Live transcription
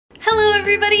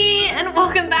everybody, and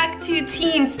welcome back to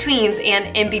Teens, Tweens,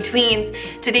 and In-Betweens.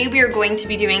 Today we are going to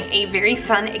be doing a very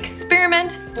fun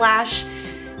experiment slash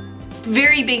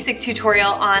very basic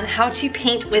tutorial on how to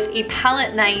paint with a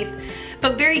palette knife,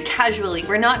 but very casually.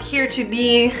 We're not here to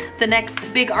be the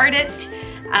next big artist.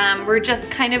 We're just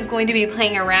kind of going to be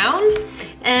playing around.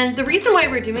 And the reason why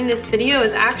we're doing this video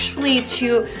is actually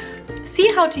to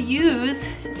see how to use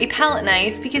a palette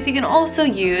knife, because you can also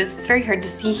use, it's very hard to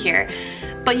see here,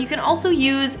 but you can also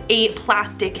use a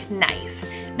plastic knife.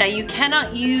 Now you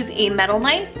cannot use a metal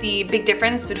knife. The big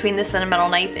difference between this and a metal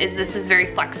knife is this is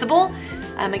very flexible.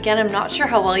 Again, I'm not sure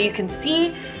how well you can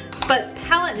see, but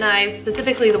palette knives,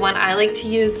 specifically the one I like to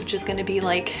use, which is gonna be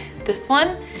like this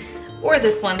one, or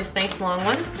this one, this nice long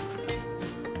one,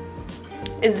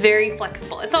 is very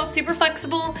flexible. It's not super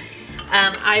flexible.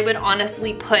 I would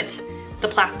honestly put the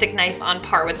plastic knife on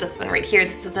par with this one right here.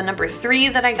 This is a number 3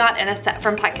 that I got in a set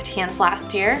from Packetans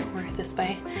last year, or this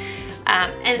way.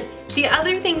 And the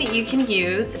other thing that you can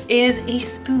use is a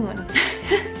spoon.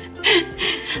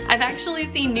 I've actually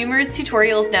seen numerous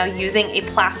tutorials now using a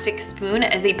plastic spoon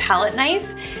as a palette knife.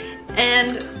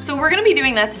 And so we're gonna be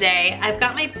doing that today. I've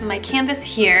got my canvas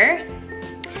here.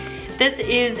 This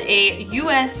is a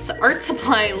US Art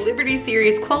Supply Liberty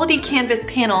Series quality canvas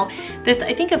panel. This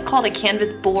I think is called a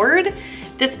canvas board.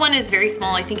 This one is very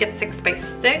small. I think it's 6 by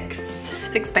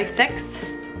 6.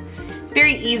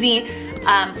 Very easy.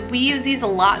 We use these a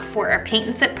lot for our paint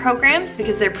and sip programs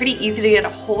because they're pretty easy to get a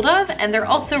hold of, and they're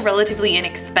also relatively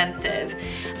inexpensive.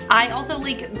 I also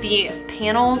like the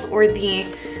panels or the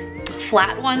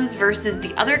flat ones versus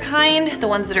the other kind, the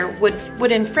ones that are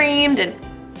wooden framed and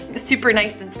super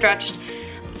nice and stretched.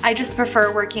 I just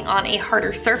prefer working on a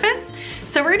harder surface.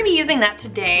 So we're gonna be using that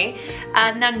today.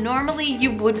 Now normally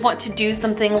you would want to do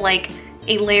something like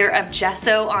a layer of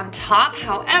gesso on top.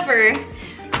 However,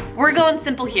 we're going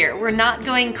simple here. We're not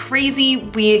going crazy.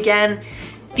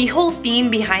 The whole theme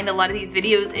behind a lot of these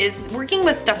videos is working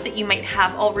with stuff that you might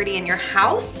have already in your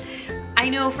house. I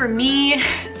know for me,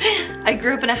 I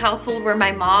grew up in a household where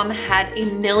my mom had a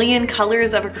million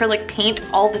colors of acrylic paint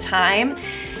all the time.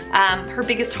 Her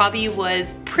biggest hobby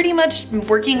was pretty much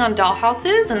working on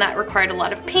dollhouses, and that required a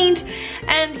lot of paint.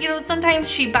 And you know, sometimes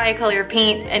she'd buy a color of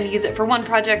paint and use it for one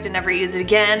project and never use it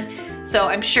again. So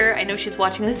I know she's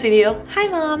watching this video. Hi,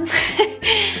 Mom.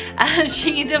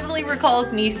 She definitely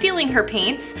recalls me stealing her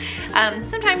paints.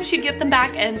 Sometimes she'd get them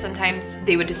back and sometimes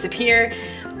they would disappear.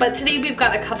 But today we've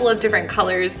got a couple of different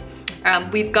colors.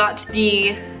 We've got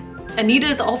the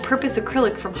Anita's All-Purpose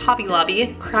Acrylic from Hobby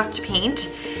Lobby Craft Paint.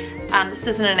 This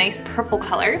is in a nice purple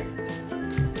color.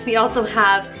 We also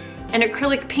have an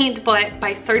acrylic paint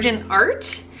by Sargent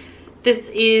Art. This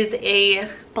is a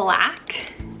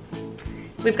black.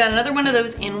 We've got another one of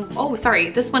those in, oh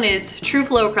sorry, this one is True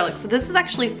Flow Acrylic. So this is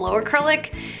actually flow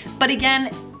acrylic, but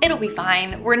again, it'll be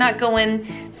fine. We're not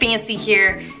going fancy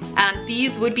here.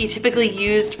 These would be typically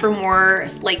used for more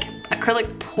like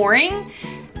acrylic pouring.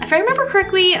 If I remember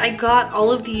correctly, I got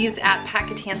all of these at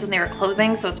Packetans when they were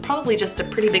closing, so it's probably just a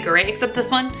pretty big array, except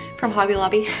this one from Hobby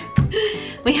Lobby.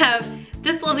 We have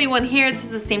this lovely one here. This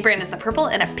is the same brand as the purple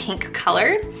in a pink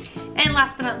color. And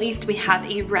last but not least, we have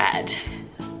a red.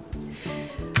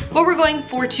 What we're going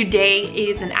for today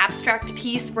is an abstract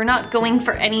piece. We're not going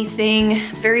for anything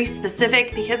very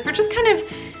specific because we're just kind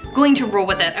of going to roll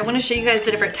with it. I want to show you guys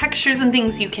the different textures and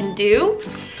things you can do.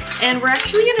 And we're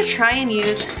actually going to try and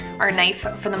use our knife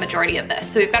for the majority of this.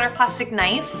 So we've got our plastic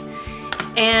knife,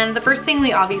 and the first thing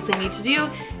we obviously need to do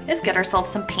is get ourselves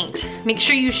some paint. Make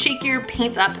sure you shake your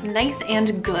paints up nice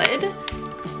and good.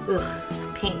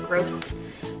 Ugh, paint gross,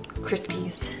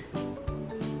 crispies.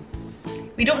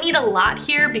 We don't need a lot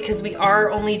here because we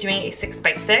are only doing a 6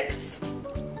 by 6.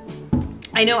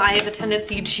 I know I have a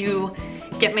tendency to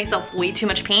get myself way too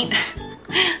much paint.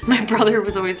 My brother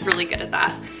was always really good at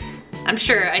that.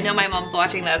 I know my mom's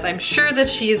watching this. I'm sure that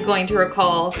she is going to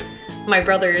recall my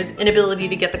brother's inability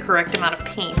to get the correct amount of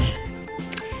paint.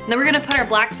 And then we're gonna put our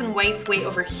blacks and whites way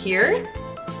over here,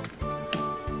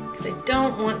 because I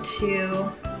don't want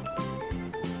to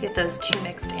get those two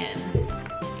mixed in.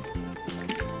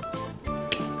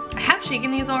 I have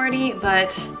shaken these already,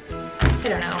 but I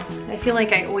don't know. I feel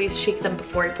like I always shake them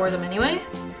before I pour them anyway.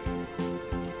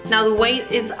 Now the white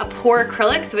is a pour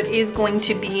acrylic, so it is going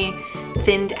to be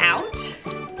thinned out.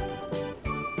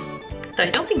 Though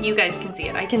I don't think you guys can see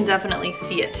it. I can definitely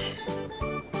see it.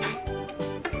 Oh,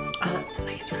 that's a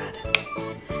nice red.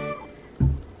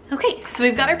 Okay, so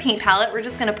we've got our paint palette. We're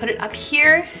just gonna put it up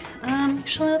here.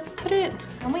 Actually, let's put it,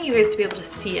 I want you guys to be able to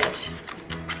see it.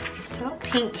 So I'll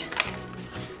paint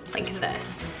like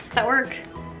this. Does that work?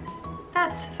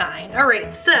 That's fine. All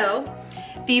right, so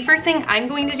The first thing I'm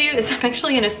going to do is I'm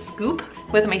actually gonna scoop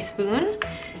with my spoon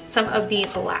some of the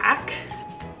black.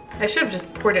 I should have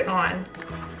just poured it on.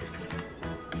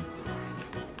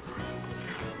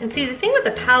 And see, the thing with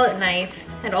the palette knife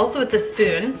and also with the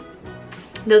spoon,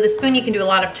 though the spoon you can do a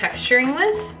lot of texturing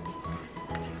with,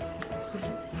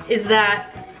 is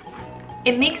that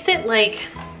it makes it like,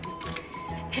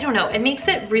 I don't know, it makes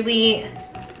it really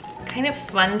kind of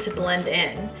fun to blend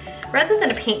in. Rather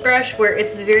than a paintbrush where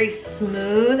it's very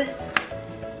smooth,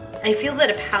 I feel that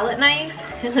a palette knife,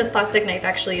 and this plastic knife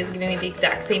actually is giving me the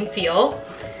exact same feel.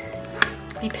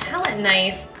 The palette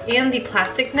knife and the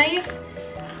plastic knife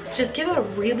just give a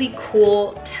really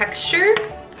cool texture.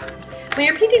 When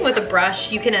you're painting with a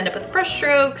brush, you can end up with brush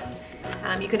strokes,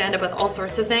 you can end up with all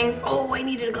sorts of things. Oh, I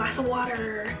needed a glass of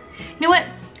water. You know what?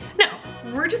 No,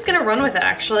 we're just gonna run with it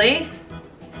actually,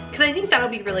 because I think that'll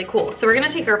be really cool. So we're gonna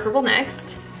take our purple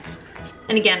next,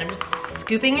 and again, I'm just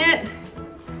scooping it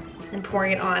and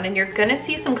pouring it on, and you're gonna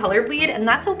see some color bleed, and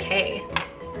that's okay.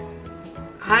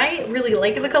 I really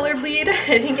like the color bleed. I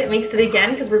think it makes it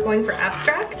again because we're going for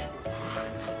abstract.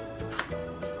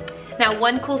 Now,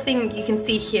 one cool thing you can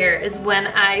see here is when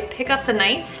I pick up the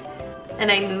knife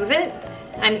and I move it,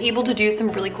 I'm able to do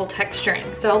some really cool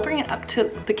texturing. So I'll bring it up to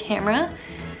the camera.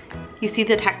 You see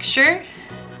the texture?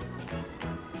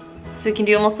 So we can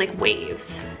do almost like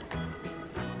waves.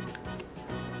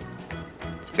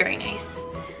 It's very nice.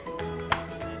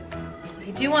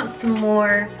 I do want some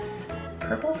more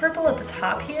purple at the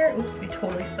top here. Oops, we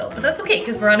totally spilled, but that's okay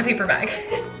because we're on a paper bag.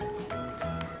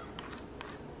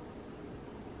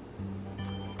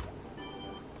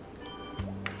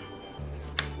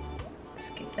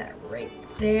 Just get that right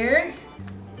there.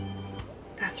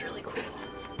 That's really cool.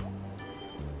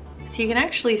 So you can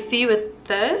actually see with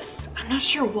this, I'm not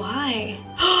sure why.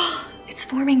 It's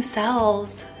forming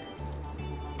cells.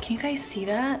 Can you guys see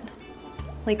that?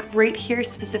 Like right here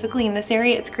specifically in this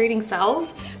area, it's creating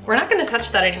cells. We're not gonna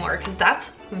touch that anymore because that's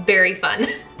very fun.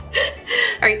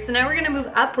 All right, so now we're gonna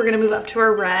move up. We're gonna move up to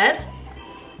our red.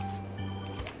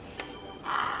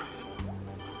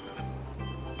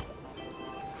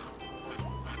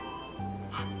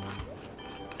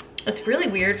 It's really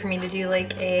weird for me to do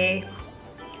like a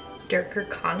darker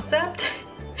concept.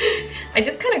 I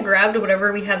just kind of grabbed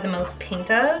whatever we had the most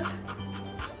paint of.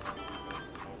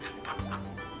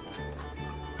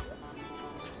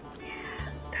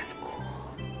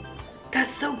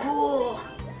 That's so cool. All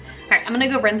right, I'm gonna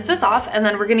go rinse this off and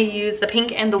then we're gonna use the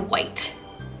pink and the white.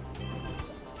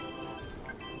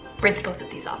 Rinse both of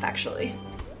these off actually.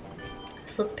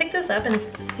 So let's pick this up and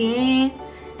see,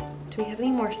 do we have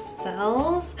any more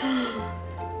cells?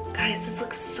 Guys, this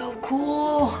looks so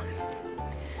cool.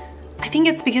 I think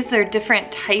it's because they're different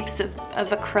types of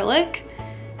acrylic.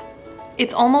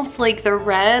 It's almost like the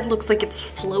red looks like it's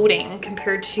floating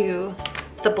compared to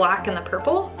the black and the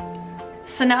purple.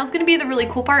 So now it's gonna be the really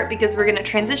cool part because we're gonna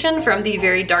transition from the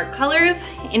very dark colors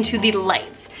into the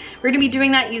lights. We're gonna be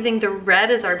doing that using the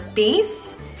red as our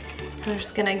base. I'm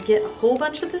just gonna get a whole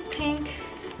bunch of this pink.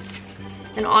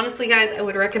 And honestly guys, I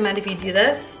would recommend if you do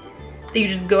this, that you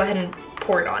just go ahead and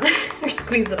pour it on or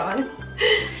squeeze it on.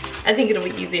 I think it'll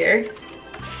be easier.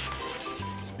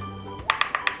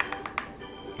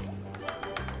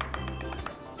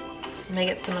 I'm gonna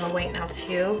get some of the white now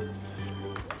too.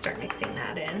 Start mixing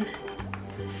that in.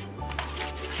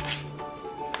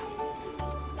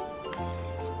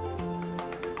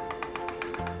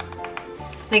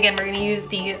 And again, we're gonna use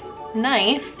the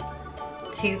knife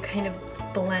to kind of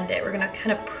blend it. We're gonna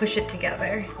kind of push it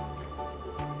together.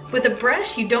 With a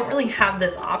brush, you don't really have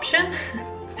this option.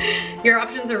 Your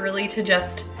options are really to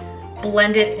just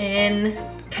blend it in,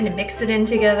 kind of mix it in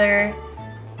together.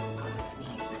 Oh, that's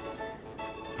neat.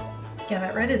 Yeah,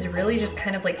 that red is really just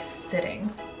kind of like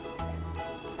sitting.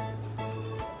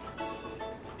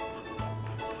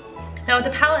 Now with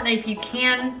a palette knife, you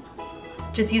can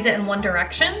just use it in one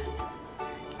direction,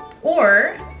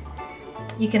 or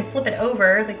you can flip it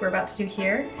over like we're about to do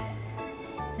here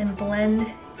and blend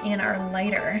in our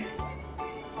lighter.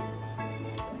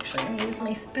 Actually, I'm gonna use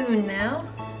my spoon now.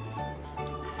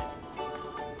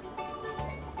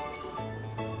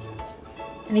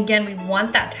 And again, we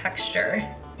want that texture.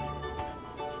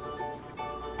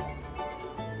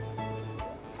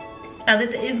 Now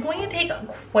this is going to take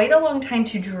quite a long time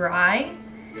to dry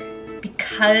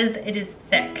because it is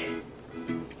thick.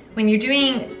 When you're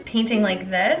doing painting like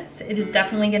this, it is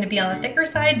definitely going to be on the thicker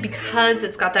side because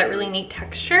it's got that really neat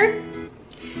texture.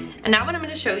 And now what I'm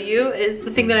going to show you is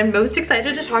the thing that I'm most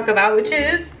excited to talk about, which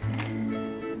is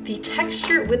the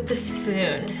texture with the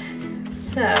spoon.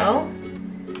 So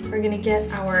we're going to get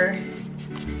our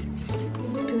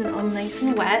spoon all nice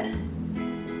and wet.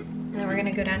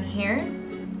 gonna go down here.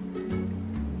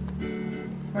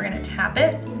 We're gonna tap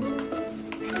it.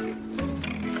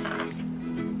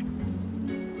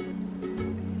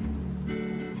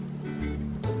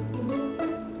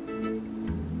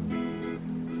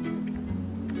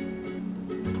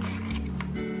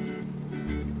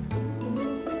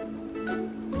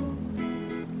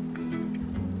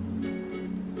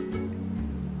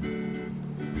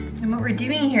 And what we're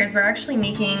doing here is we're actually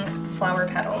making flower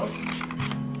petals.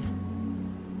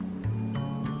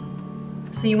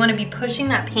 So you want to be pushing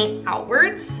that paint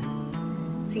outwards.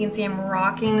 So you can see I'm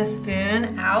rocking the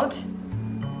spoon out.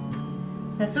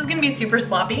 This is going to be super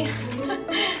sloppy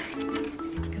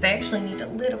because I actually need a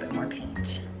little bit more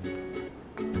paint.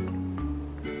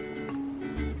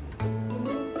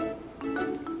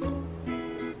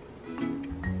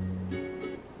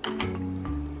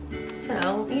 So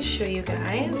let me show you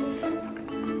guys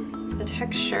the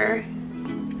texture.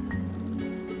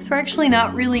 So we're actually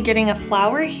not really getting a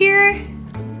flower here,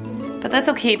 but that's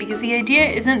okay because the idea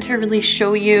isn't to really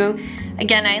show you.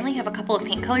 Again, I only have a couple of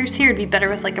paint colors here. It'd be better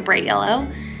with like a bright yellow.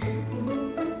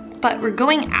 But we're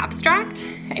going abstract,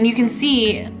 and you can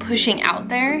see pushing out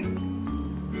there.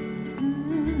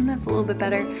 That's a little bit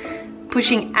better.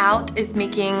 Pushing out is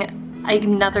making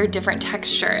another different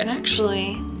texture, and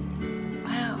actually,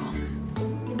 wow,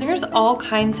 there's all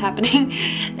kinds happening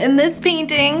in this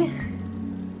painting.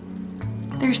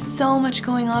 There's so much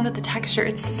going on with the texture.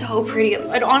 It's so pretty.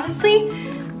 And honestly,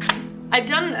 I've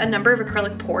done a number of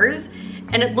acrylic pours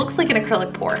and it looks like an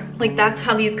acrylic pour. Like that's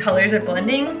how these colors are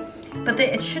blending, but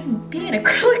it shouldn't be an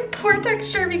acrylic pour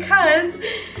texture because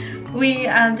we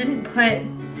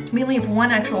we only have one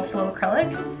actual flow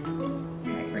acrylic.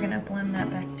 All right, we're gonna blend that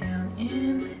back down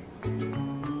in.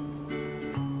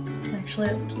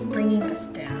 Actually, let's keep bringing this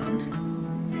down.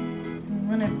 We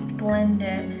wanna blend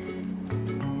it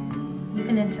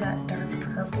even into that dark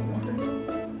purple.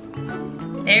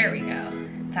 There we go,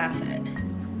 that's it.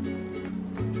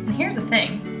 And here's the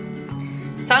thing.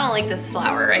 So I don't like this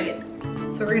flower, right?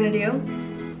 So what we're gonna do,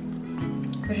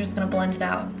 we're just gonna blend it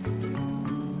out.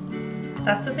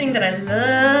 That's the thing that I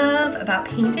love about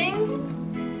painting,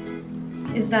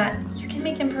 is that you can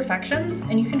make imperfections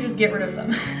and you can just get rid of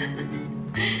them.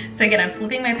 So again, I'm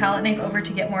flipping my palette knife over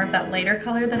to get more of that lighter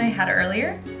color that I had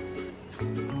earlier.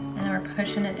 And then we're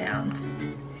pushing it down.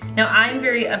 Now I'm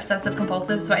very obsessive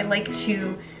compulsive, so I like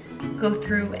to go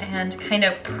through and kind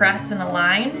of press in a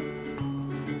line,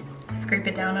 scrape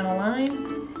it down in a line.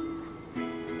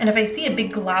 And if I see a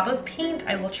big glob of paint,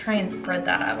 I will try and spread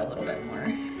that out a little bit more.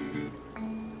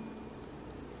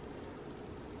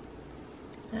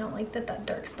 I don't like that that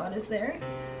dark spot is there,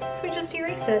 so we just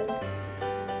erase it.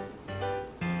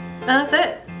 And that's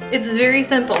it. It's very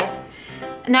simple.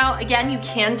 Now again, you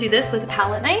can do this with a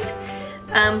palette knife.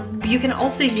 You can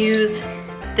also use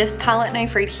this palette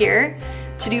knife right here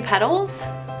to do petals.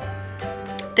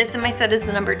 This in my set is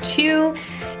the number 2.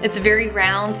 It's very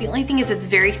round. The only thing is it's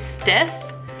very stiff.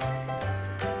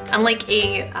 Unlike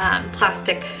a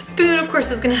plastic spoon, of course,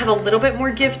 it's gonna have a little bit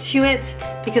more give to it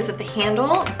because of the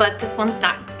handle, but this one's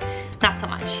not so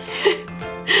much.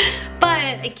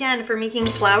 But again, for making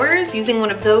flowers, using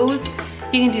one of those,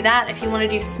 you can do that. If you wanna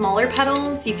do smaller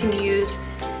petals, you can use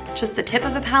just the tip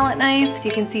of a palette knife. So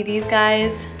you can see these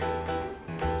guys.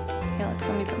 Yeah,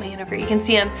 let me put my hand over here. You can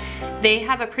see them. They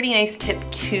have a pretty nice tip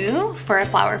too for a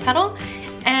flower petal.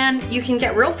 And you can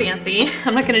get real fancy.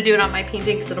 I'm not gonna do it on my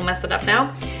painting because it'll mess it up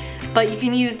now. But you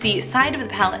can use the side of the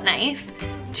palette knife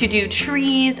to do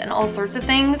trees and all sorts of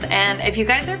things. And if you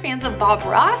guys are fans of Bob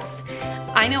Ross,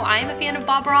 I know I'm a fan of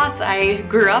Bob Ross. I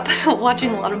grew up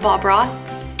watching a lot of Bob Ross.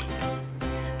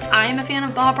 I'm a fan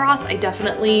of Bob Ross. I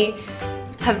definitely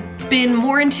have been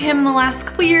more into him in the last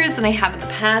couple years than I have in the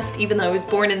past, even though I was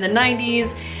born in the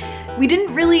 90s. We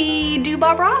didn't really do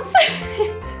Bob Ross,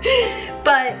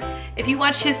 but if you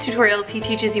watch his tutorials, he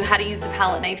teaches you how to use the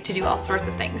palette knife to do all sorts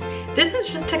of things. This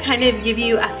is just to kind of give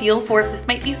you a feel for if this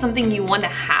might be something you want to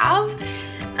have.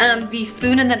 The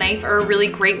spoon and the knife are a really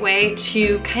great way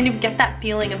to kind of get that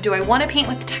feeling of, do I want to paint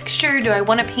with the texture? Do I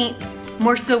want to paint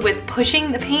more so with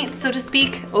pushing the paint, so to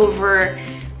speak, over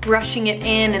brushing it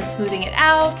in and smoothing it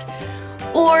out?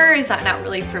 Or is that not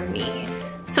really for me?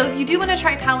 So if you do want to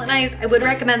try palette knives, I would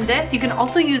recommend this. You can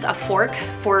also use a fork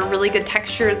for a really good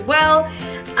texture as well.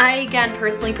 I, again,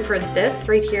 personally prefer this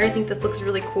right here. I think this looks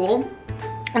really cool.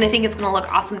 And I think it's gonna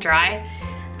look awesome dry.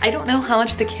 I don't know how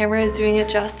much the camera is doing it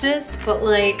justice, but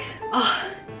like,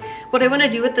 oh, what I wanna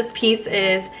do with this piece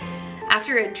is,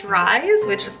 after it dries,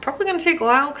 which is probably gonna take a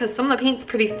while because some of the paint's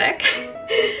pretty thick,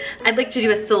 I'd like to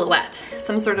do a silhouette,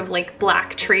 some sort of like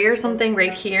black tree or something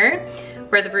right here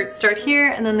where the roots start here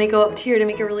and then they go up to here to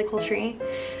make a really cool tree.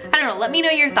 I don't know, let me know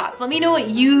your thoughts. Let me know what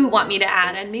you want me to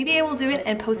add and maybe I will do it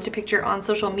and post a picture on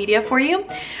social media for you.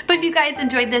 But if you guys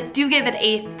enjoyed this, do give it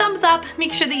a thumbs up.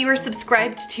 Make sure that you are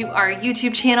subscribed to our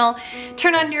YouTube channel.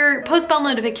 Turn on your post bell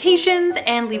notifications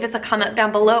and leave us a comment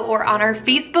down below or on our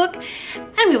Facebook.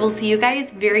 And we will see you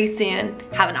guys very soon.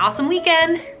 Have an awesome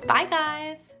weekend. Bye guys.